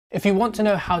If you want to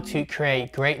know how to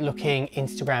create great looking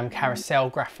Instagram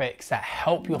carousel graphics that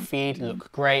help your feed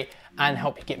look great and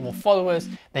help you get more followers,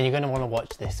 then you're going to want to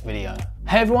watch this video.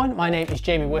 Hey everyone, my name is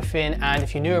Jamie Whiffen, and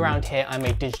if you're new around here, I'm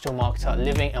a digital marketer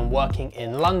living and working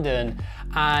in London.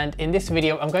 And in this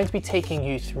video, I'm going to be taking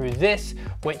you through this,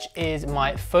 which is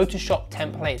my Photoshop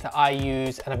template that I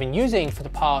use and I've been using for the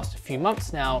past few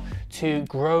months now to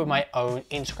grow my own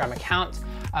Instagram account.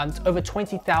 It's over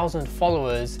 20,000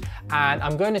 followers, and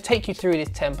I'm going to take you through this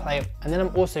template, and then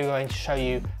I'm also going to show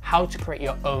you how to create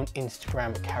your own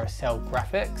Instagram carousel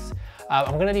graphics.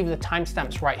 I'm going to leave the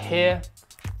timestamps right here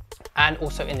and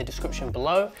also in the description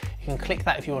below. You can click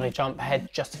that if you want to jump ahead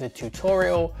just to the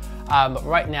tutorial. But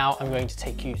right now I'm going to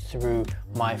take you through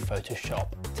my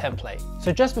Photoshop template.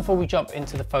 So just before we jump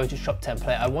into the Photoshop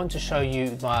template, I want to show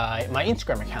you my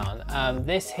Instagram account.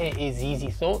 This here is Easy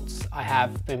Thoughts. I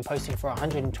have been posting for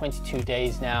 122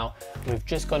 days now. We've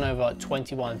just gone over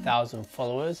 21,000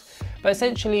 followers. But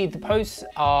essentially the posts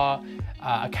are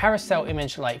a carousel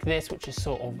image like this, which is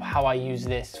sort of how I use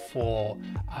this for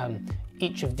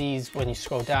each of these. When you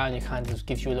scroll down, it kind of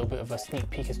gives you a little bit of a sneak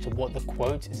peek as to what the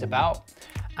quote is about.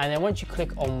 And then once you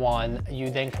click on one,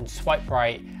 you then can swipe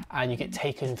right and you get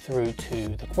taken through to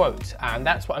the quote. And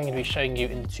that's what I'm going to be showing you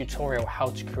in the tutorial, how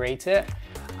to create it.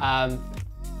 But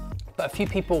a few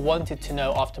people wanted to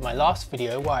know after my last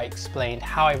video where I explained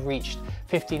how I reached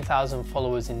 15,000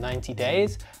 followers in 90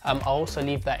 days. I'll also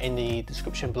leave that in the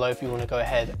description below if you want to go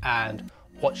ahead and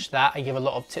watch that. I give a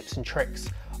lot of tips and tricks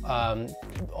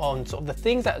on sort of the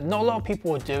things that not a lot of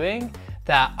people are doing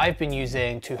that I've been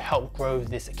using to help grow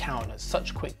this account at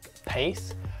such a quick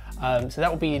pace. So that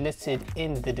will be listed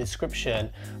in the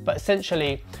description. But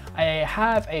essentially, I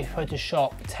have a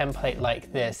Photoshop template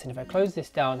like this. And if I close this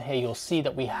down here, you'll see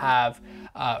that we have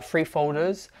 3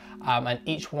 folders and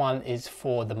each one is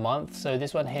for the month. So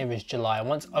this one here is July. And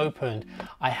once opened,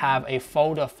 I have a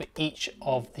folder for each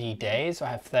of the days. So I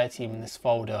have 13 in this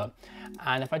folder.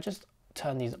 And if I just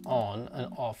turn these on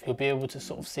and off, you'll be able to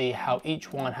sort of see how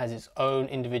each one has its own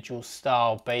individual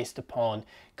style based upon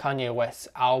Kanye West's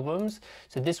albums.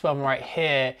 So this one right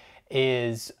here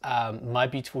is My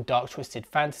Beautiful Dark Twisted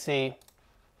Fantasy.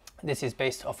 This is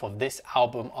based off of this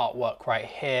album artwork right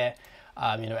here.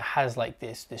 You know, it has like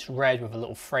this red with a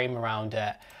little frame around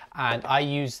it, and I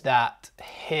use that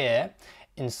here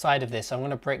inside of this. I'm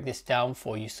going to break this down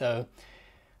for you. So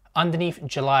underneath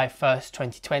July 1st,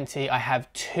 2020, I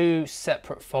have 2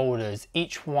 separate folders.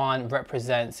 Each one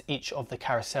represents each of the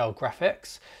carousel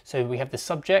graphics. So we have the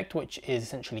subject, which is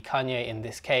essentially Kanye in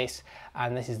this case,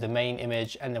 and this is the main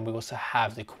image. And then we also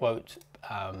have the quote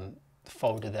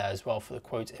folder there as well for the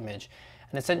quote image.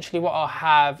 And essentially what I'll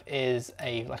have is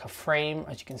like a frame,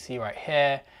 as you can see right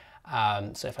here.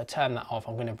 So if I turn that off,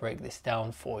 I'm going to break this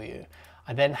down for you.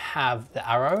 I then have the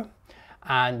arrow.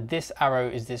 And this arrow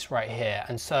is this right here.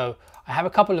 And so I have a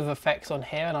couple of effects on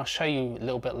here, and I'll show you a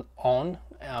little bit on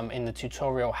in the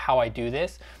tutorial how I do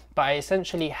this. But I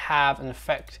essentially have an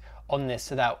effect on this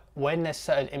so that when there's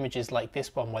certain images like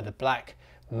this one where the black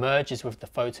merges with the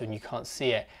photo and you can't see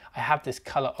it, I have this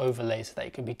color overlay so that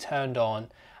it can be turned on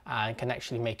and can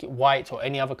actually make it white or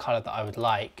any other color that I would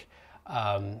like.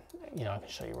 You know, I can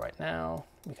show you right now.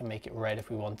 We can make it red if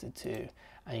we wanted to,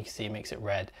 and you can see it makes it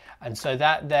red. And so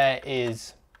that there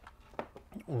is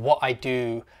what I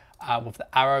do with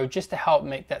the arrow, just to help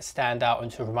make that stand out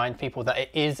and to remind people that it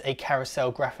is a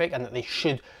carousel graphic and that they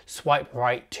should swipe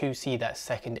right to see that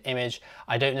second image.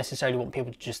 I don't necessarily want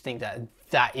people to just think that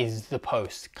that is the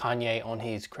post, Kanye on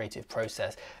his creative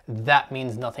process. That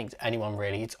means nothing to anyone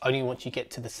really. It's only once you get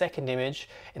to the second image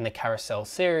in the carousel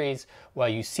series where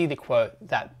you see the quote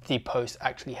that the post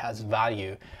actually has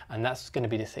value. And that's going to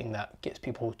be the thing that gets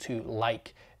people to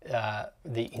like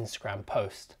the Instagram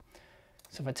post.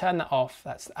 So if I turn that off,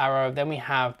 that's the arrow. Then we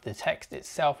have the text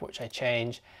itself, which I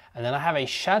change. And then I have a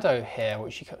shadow here,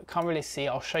 which you can't really see.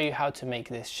 I'll show you how to make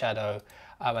this shadow.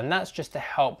 And that's just to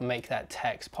help make that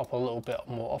text pop a little bit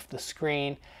more off the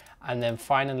screen. And then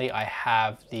finally, I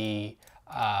have the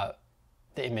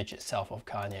image itself of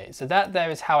Kanye. So that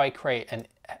there is how I create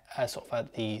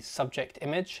the subject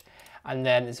image. And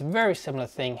then it's a very similar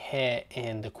thing here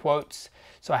in the quotes.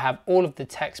 So I have all of the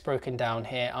text broken down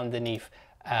here underneath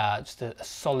just a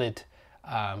solid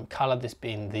color, this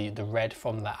being the red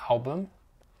from the album.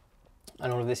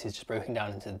 And all of this is just broken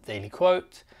down into the daily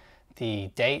quote, the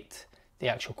date, the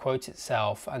actual quote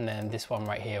itself, and then this one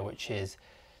right here, which is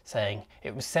saying,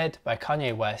 it was said by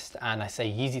Kanye West, and I say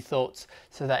Yeezy Thoughts,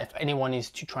 so that if anyone is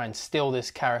to try and steal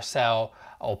this carousel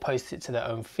or post it to their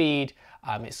own feed,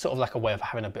 it's sort of like a way of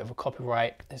having a bit of a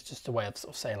copyright. It's just a way of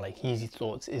sort of saying like Yeezy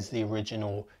Thoughts is the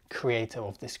original creator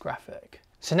of this graphic.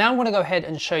 So now I'm going to go ahead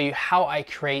and show you how I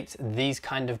create these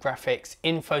kind of graphics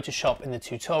in Photoshop in the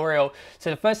tutorial.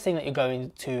 So the first thing that you're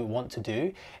going to want to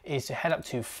do is to head up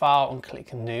to File and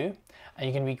click New, and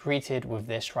you're going to be greeted with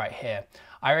this right here.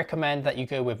 I recommend that you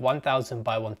go with 1000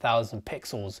 by 1000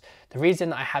 pixels. The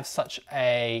reason I have such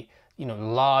a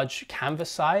large canvas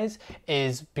size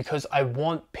is because I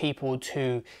want people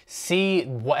to see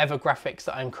whatever graphics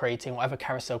that I'm creating, whatever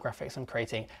carousel graphics I'm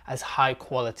creating, as high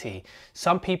quality.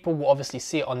 Some people will obviously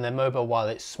see it on their mobile while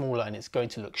it's smaller and it's going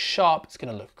to look sharp, it's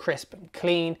going to look crisp and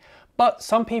clean, but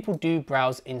some people do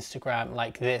browse Instagram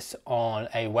like this on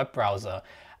a web browser.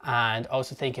 And I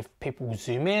also think if people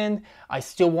zoom in, I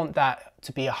still want that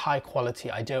to be a high quality.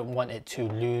 I don't want it to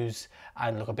lose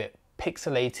and look a bit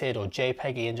pixelated or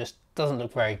JPEGy and just doesn't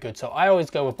look very good. So I always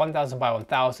go with 1000 by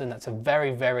 1000. That's a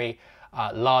very, very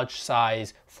large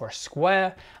size for a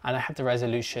square, and I have the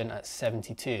resolution at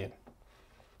 72.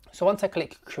 So once I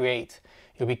click create,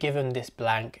 you'll be given this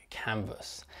blank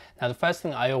canvas. Now the first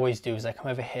thing I always do is I come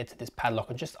over here to this padlock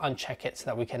and just uncheck it so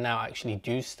that we can now actually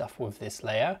do stuff with this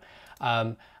layer.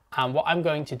 And what I'm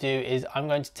going to do is I'm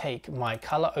going to take my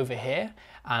color over here,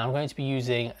 and I'm going to be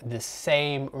using the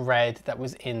same red that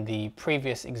was in the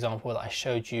previous example that I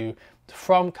showed you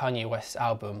from Kanye West's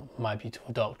album, My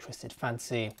Beautiful Dark Twisted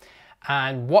Fantasy.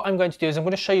 And what I'm going to do is I'm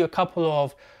going to show you a couple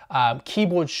of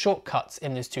keyboard shortcuts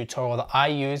in this tutorial that I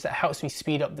use that helps me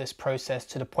speed up this process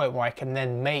to the point where I can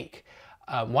then make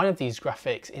one of these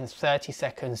graphics in 30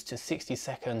 seconds to 60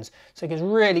 seconds. So it gets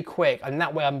really quick, and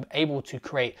that way I'm able to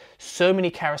create so many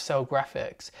carousel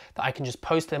graphics that I can just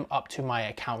post them up to my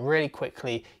account really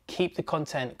quickly, keep the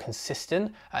content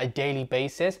consistent at a daily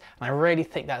basis. And I really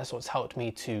think that's what's helped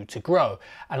me to grow.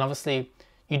 And obviously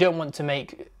you don't want to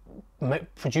make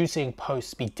producing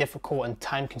posts be difficult and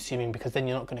time consuming, because then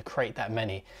you're not going to create that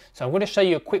many. So I'm going to show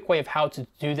you a quick way of how to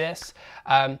do this.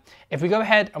 If we go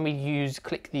ahead and we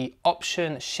click the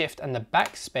Option, Shift and the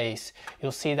backspace,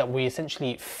 you'll see that we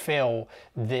essentially fill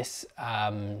this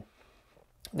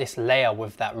this layer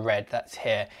with that red that's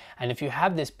here. And if you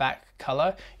have this back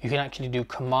color, you can actually do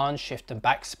Command, Shift and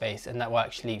backspace, and that will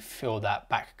actually fill that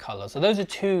back color. So those are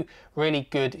two really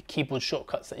good keyboard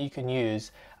shortcuts that you can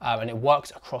use, and it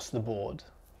works across the board.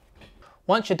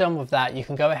 Once you're done with that, you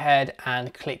can go ahead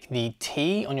and click the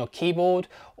T on your keyboard,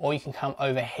 or you can come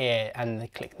over here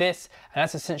and click this, and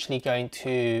that's essentially going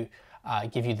to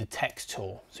give you the text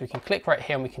tool. So we can click right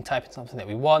here and we can type in something that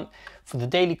we want. For the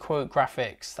daily quote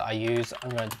graphics that I use,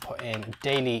 I'm going to put in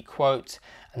daily quote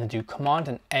and then do Command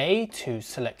and A to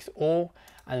select all,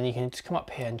 and then you can just come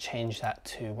up here and change that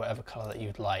to whatever color that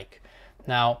you'd like.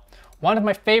 Now, one of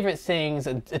my favorite things,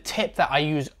 a tip that I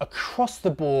use across the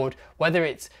board, whether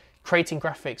it's creating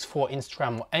graphics for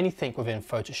Instagram or anything within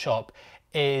Photoshop,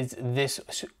 is this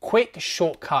quick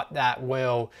shortcut that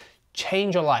will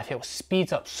change your life. It will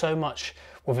speed up so much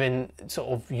within sort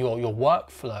of your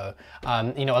workflow.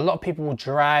 A lot of people will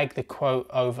drag the quote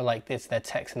over like this, their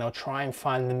text, and they'll try and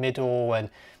find the middle, and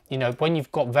when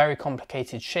you've got very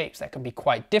complicated shapes, that can be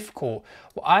quite difficult.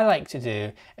 What I like to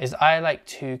do is I like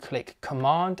to click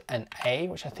Command and A,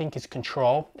 which I think is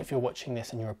Control if you're watching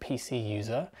this and you're a PC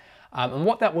user. And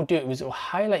what that will do is it will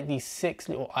highlight these 6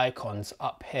 little icons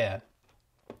up here.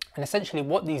 And essentially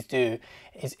what these do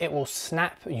is it will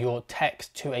snap your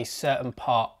text to a certain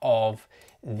part of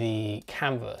the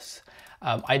canvas.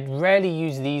 I rarely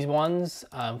use these ones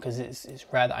because it's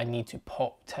rare that I need to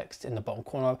pop text in the bottom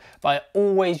corner, but I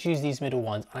always use these middle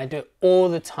ones, and I do it all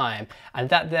the time. And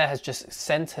that there has just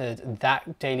centered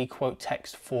that daily quote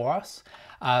text for us.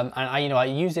 And I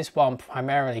use this one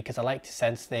primarily because I like to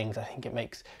sense things. I think it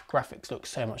makes graphics look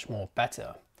so much more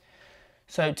better.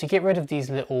 So to get rid of these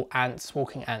little ants,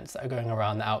 walking ants that are going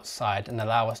around the outside and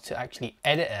allow us to actually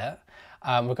edit it,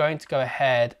 we're going to go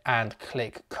ahead and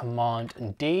click Command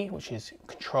and D, which is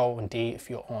Control and D if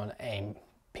you're on a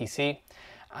PC.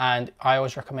 And I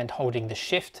always recommend holding the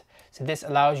Shift. So this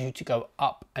allows you to go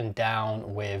up and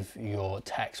down with your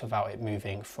text without it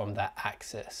moving from that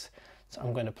axis. So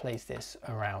I'm going to place this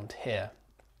around here.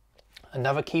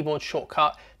 Another keyboard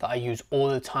shortcut that I use all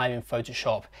the time in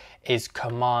Photoshop is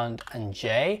Command and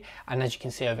J. And as you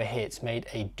can see over here, it's made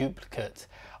a duplicate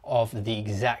of the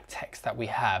exact text that we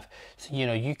have. So,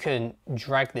 you can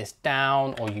drag this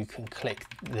down, or you can click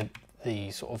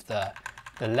the sort of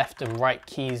the left and right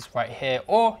keys right here,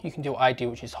 or you can do what I do,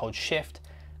 which is hold Shift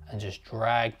and just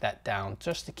drag that down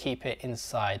just to keep it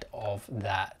inside of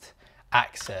that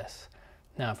axis.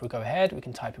 Now, if we go ahead, we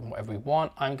can type in whatever we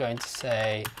want. I'm going to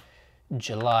say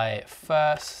July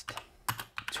 1st,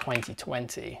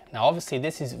 2020. Now, obviously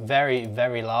this is very,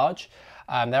 very large.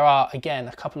 There are, again,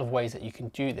 a couple of ways that you can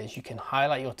do this. You can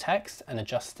highlight your text and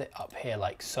adjust it up here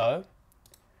like so.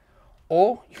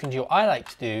 Or you can do what I like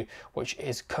to do, which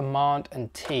is Command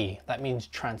and T. That means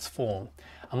transform.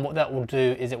 And what that will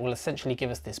do is it will essentially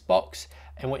give us this box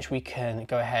in which we can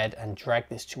go ahead and drag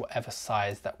this to whatever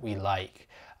size that we like.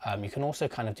 You can also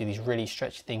kind of do these really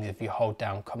stretchy things if you hold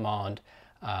down Command.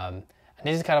 And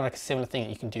this is kind of like a similar thing that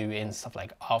you can do in stuff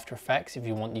like After Effects. If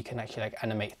you want, you can actually like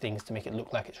animate things to make it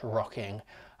look like it's rocking,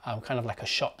 kind of like a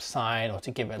shop sign, or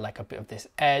to give it like a bit of this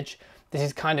edge. This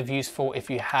is kind of useful if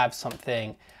you have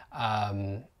something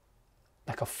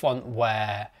like a font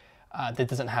where that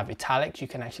doesn't have italics. You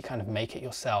can actually kind of make it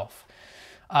yourself.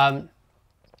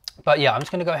 But yeah, I'm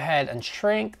just going to go ahead and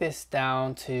shrink this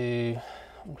down to,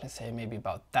 I'm going to say maybe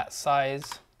about that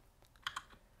size.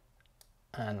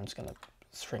 And I'm just going to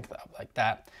shrink that up like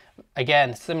that.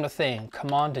 Again, similar thing,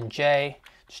 Command and J,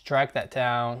 just drag that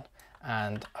down,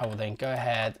 and I will then go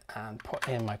ahead and put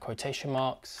in my quotation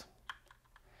marks,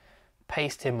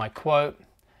 paste in my quote,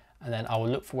 and then I will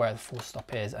look for where the full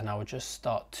stop is, and I will just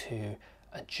start to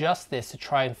adjust this to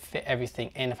try and fit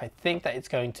everything in. If I think that it's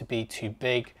going to be too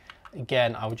big,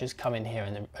 again, I will just come in here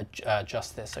and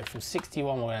adjust this. So from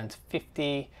 61 we're going to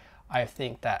 50. I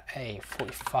think that a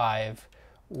 45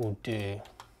 will do.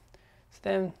 So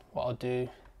then what I'll do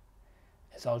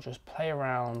is I'll just play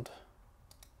around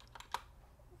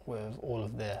with all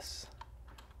of this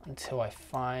until I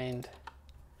find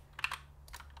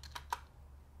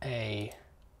a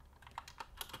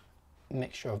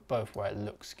mixture of both where it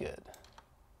looks good.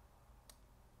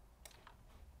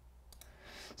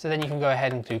 So then you can go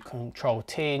ahead and do Control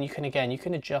T, and you can, again, you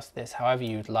can adjust this however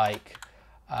you'd like.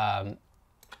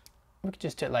 We could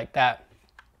just do it like that.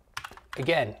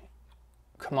 Again,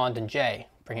 Command and J,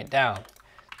 bring it down.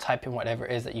 Type in whatever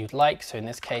it is that you'd like. So in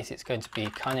this case, it's going to be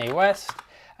Kanye West,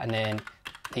 and then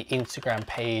the Instagram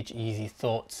page, Easy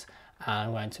Thoughts. And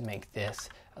I'm going to make this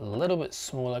a little bit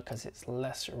smaller because it's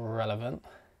less relevant.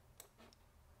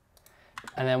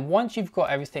 And then once you've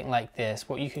got everything like this,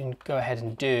 what you can go ahead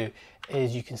and do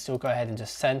is you can still go ahead and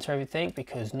just center everything,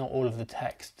 because not all of the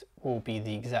text will be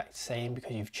the exact same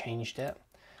because you've changed it.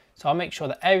 So I'll make sure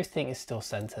that everything is still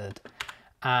centered.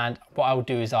 And what I'll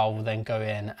do is I'll then go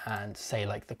in and say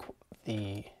like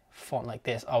the font like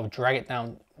this, I'll drag it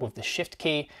down with the Shift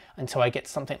key until I get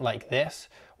something like this,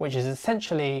 which is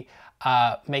essentially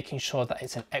making sure that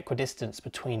it's an equidistance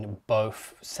between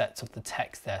both sets of the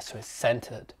text there, so it's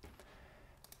centered.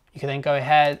 You can then go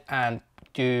ahead and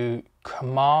do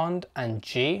Command and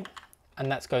G, and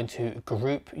that's going to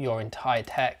group your entire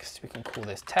text. We can call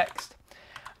this text.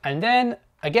 And then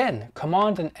again,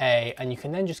 Command and A, and you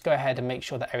can then just go ahead and make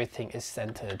sure that everything is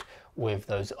centered with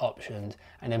those options.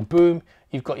 And then boom,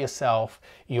 you've got yourself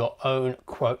your own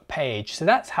quote page. So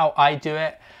that's how I do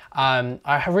it.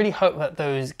 I really hope that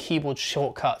those keyboard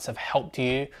shortcuts have helped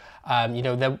you. You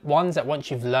know, they're ones that once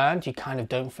you've learned, you kind of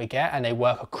don't forget, and they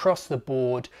work across the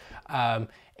board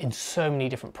in so many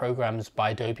different programs by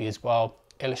Adobe as well.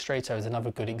 Illustrator is another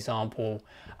good example.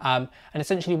 And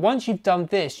essentially, once you've done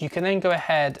this, you can then go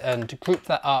ahead and group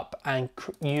that up and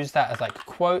use that as like a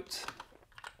quote.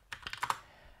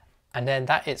 And then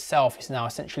that itself is now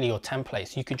essentially your template.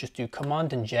 So you could just do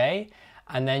Command and J,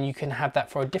 and then you can have that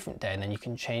for a different day. And then you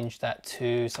can change that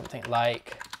to something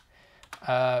like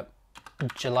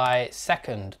July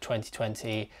 2nd,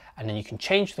 2020. And then you can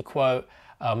change the quote,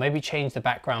 maybe change the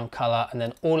background color, and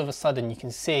then all of a sudden you can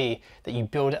see that you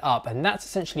build it up. And that's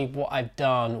essentially what I've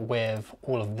done with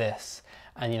all of this.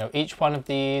 And you know, each one of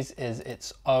these is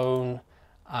its own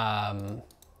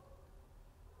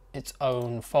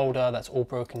folder that's all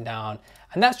broken down.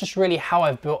 And that's just really how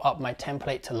I've built up my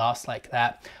template to last like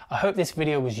that. I hope this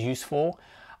video was useful.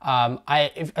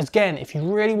 Again, if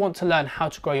you really want to learn how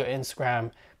to grow your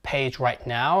Instagram page right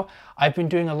now, I've been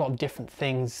doing a lot of different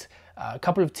things. A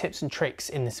couple of tips and tricks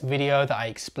in this video that I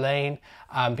explain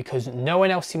because no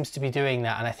one else seems to be doing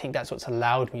that, and I think that's what's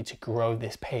allowed me to grow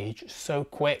this page so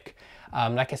quick.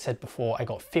 Like I said before, I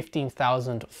got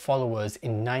 15,000 followers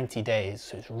in 90 days,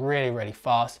 so it's really, really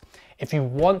fast. If you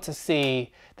want to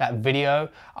see that video,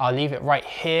 I'll leave it right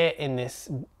here in this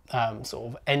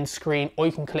sort of end screen, or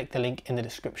you can click the link in the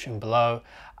description below,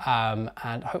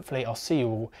 and hopefully I'll see you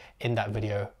all in that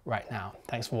video right now.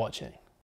 Thanks for watching.